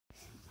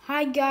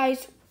Hi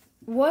guys,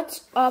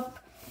 what's up?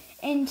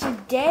 And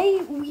today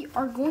we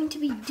are going to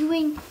be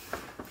doing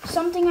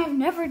something I've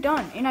never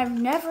done, and I've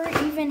never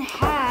even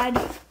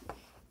had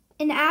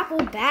an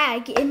Apple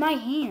bag in my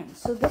hands.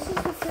 So this is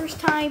the first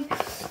time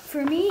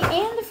for me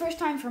and the first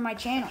time for my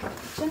channel.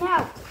 So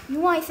now you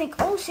might think,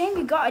 oh Sam,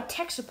 you got a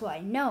tech supply.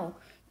 No,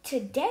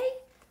 today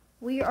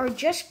we are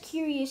just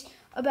curious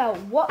about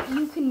what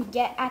you can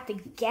get at the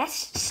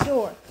Guest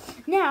store.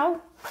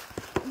 Now,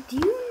 do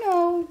you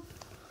know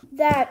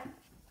that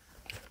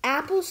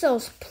Apple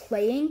sells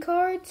playing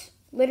cards?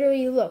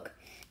 Literally, look.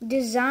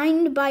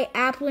 Designed by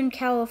Apple in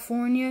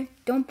California.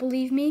 Don't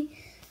believe me?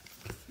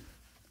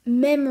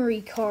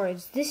 Memory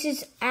cards. This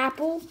is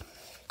Apple.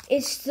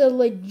 It's the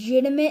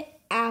legitimate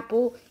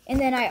Apple. And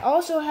then I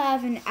also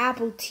have an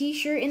Apple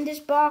t-shirt in this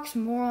box.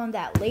 More on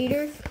that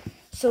later.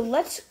 So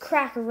let's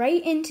crack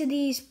right into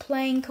these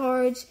playing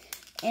cards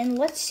and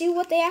let's see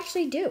what they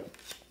actually do.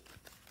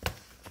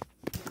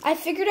 I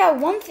figured out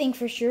one thing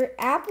for sure.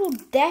 Apple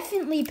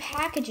definitely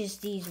packages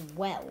these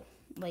well.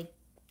 Like,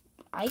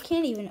 I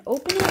can't even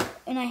open it,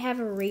 and I have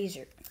a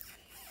razor.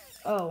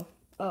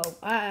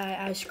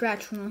 I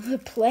scratched one of the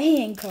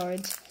playing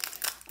cards.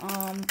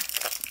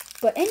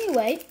 But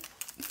anyway,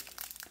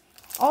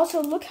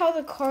 also look how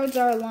the cards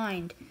are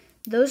aligned.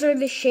 Those are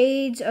the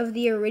shades of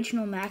the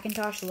original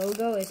Macintosh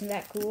logo. Isn't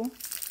that cool?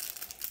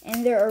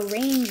 And they're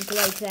arranged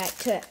like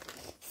that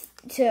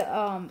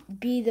to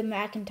be the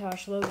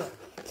Macintosh logo.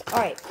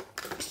 Alright,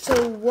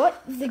 so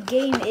what the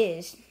game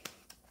is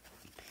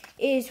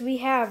we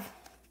have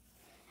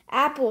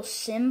Apple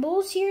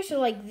symbols here. So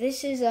like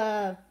this is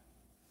I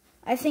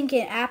think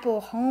an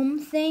Apple home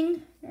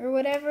thing or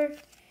whatever.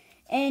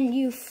 And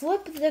you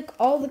flip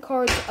all the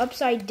cards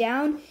upside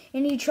down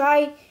and you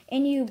try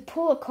and you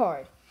pull a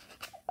card.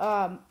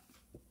 Hang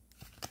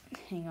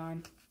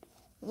on.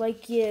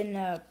 Like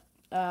in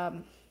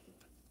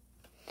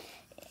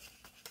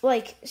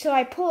so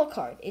I pull a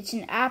card. It's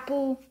an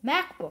Apple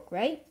MacBook,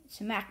 right? It's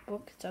a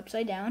MacBook. It's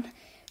upside down.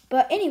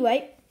 But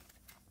anyway,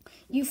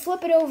 you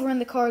flip it over and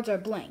the cards are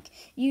blank.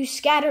 You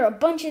scatter a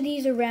bunch of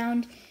these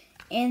around,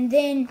 and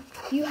then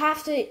you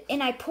have to,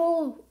 and I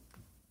pull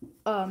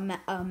a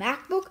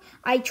MacBook.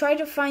 I try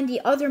to find the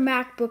other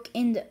MacBook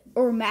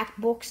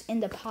MacBooks in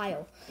the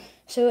pile.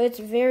 So it's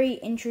very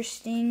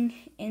interesting.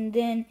 And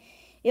then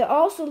it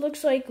also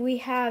looks like we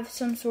have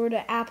some sort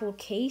of Apple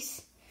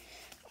case.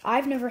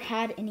 I've never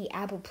had any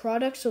Apple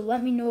products, so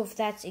let me know if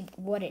that's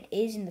what it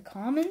is in the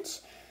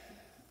comments.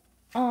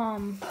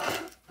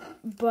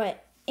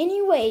 But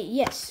anyway,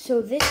 yes,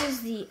 so this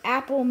is the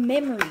Apple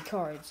memory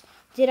cards.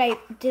 Did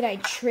I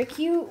trick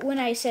you when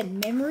I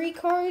said memory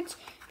cards?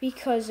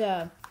 Because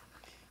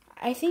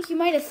I think you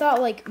might have thought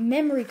like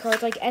memory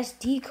cards, like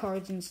SD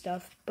cards and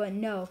stuff, but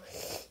no.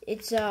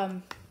 It's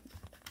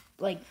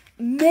like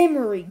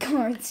memory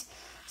cards.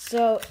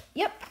 So,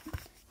 yep.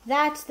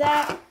 That's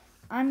that.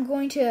 I'm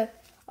going to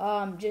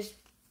just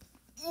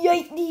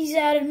yank these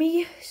out of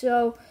me.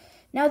 So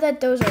now that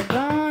those are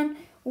gone,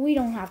 we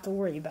don't have to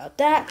worry about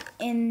that.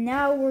 And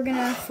now we're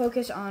gonna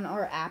focus on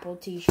our Apple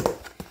t-shirt.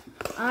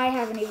 I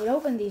haven't even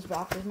opened these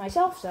boxes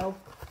myself, so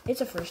it's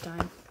a first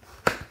time.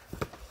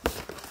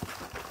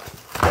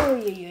 Oh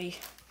yeah.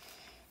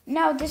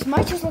 Now this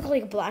might just look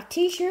like a black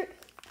t-shirt.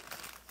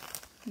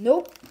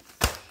 Nope.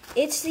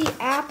 It's the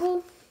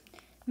Apple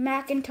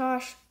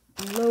Macintosh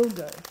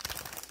logo.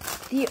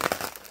 The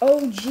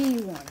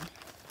OG one.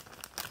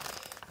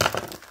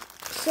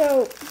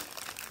 So,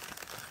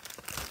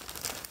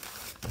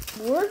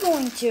 we're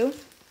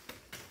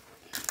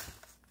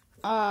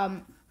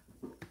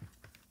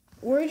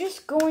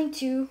just going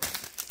to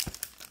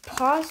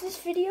pause this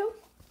video.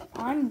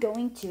 I'm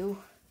going to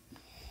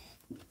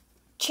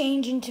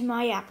change into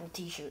my Apple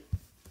t-shirt.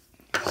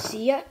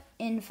 See ya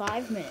in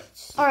 5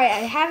 minutes. Alright,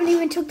 I haven't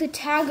even took the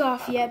tag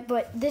off yet,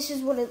 but this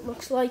is what it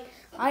looks like.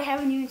 I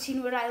haven't even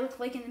seen what I look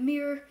like in the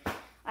mirror.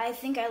 I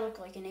think I look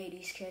like an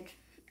 80s kid,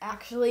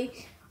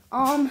 actually.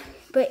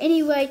 But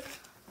anyway,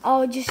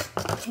 I'll just,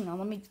 hang on,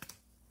 let me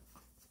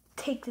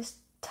take this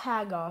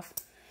tag off.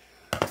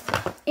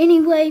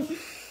 Anyway,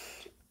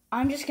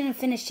 I'm just gonna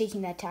finish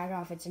taking that tag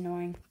off, it's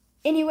annoying.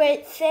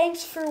 Anyway,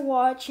 thanks for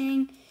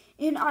watching,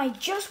 and I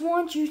just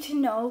want you to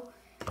know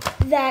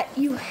that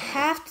you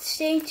have to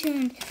stay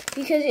tuned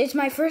because it's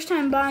my first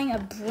time buying a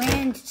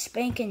brand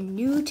spanking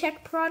new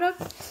tech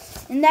product,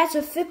 and that's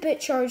a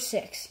Fitbit Charge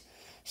 6.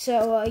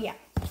 So, yeah,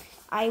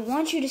 I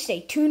want you to stay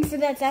tuned for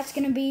that. That's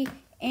gonna be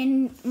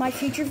in my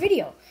future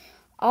video.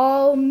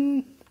 I'll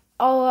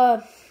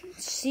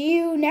see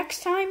you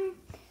next time,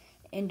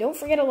 and don't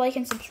forget to like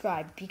and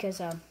subscribe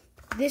because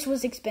this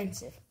was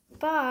expensive.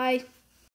 Bye.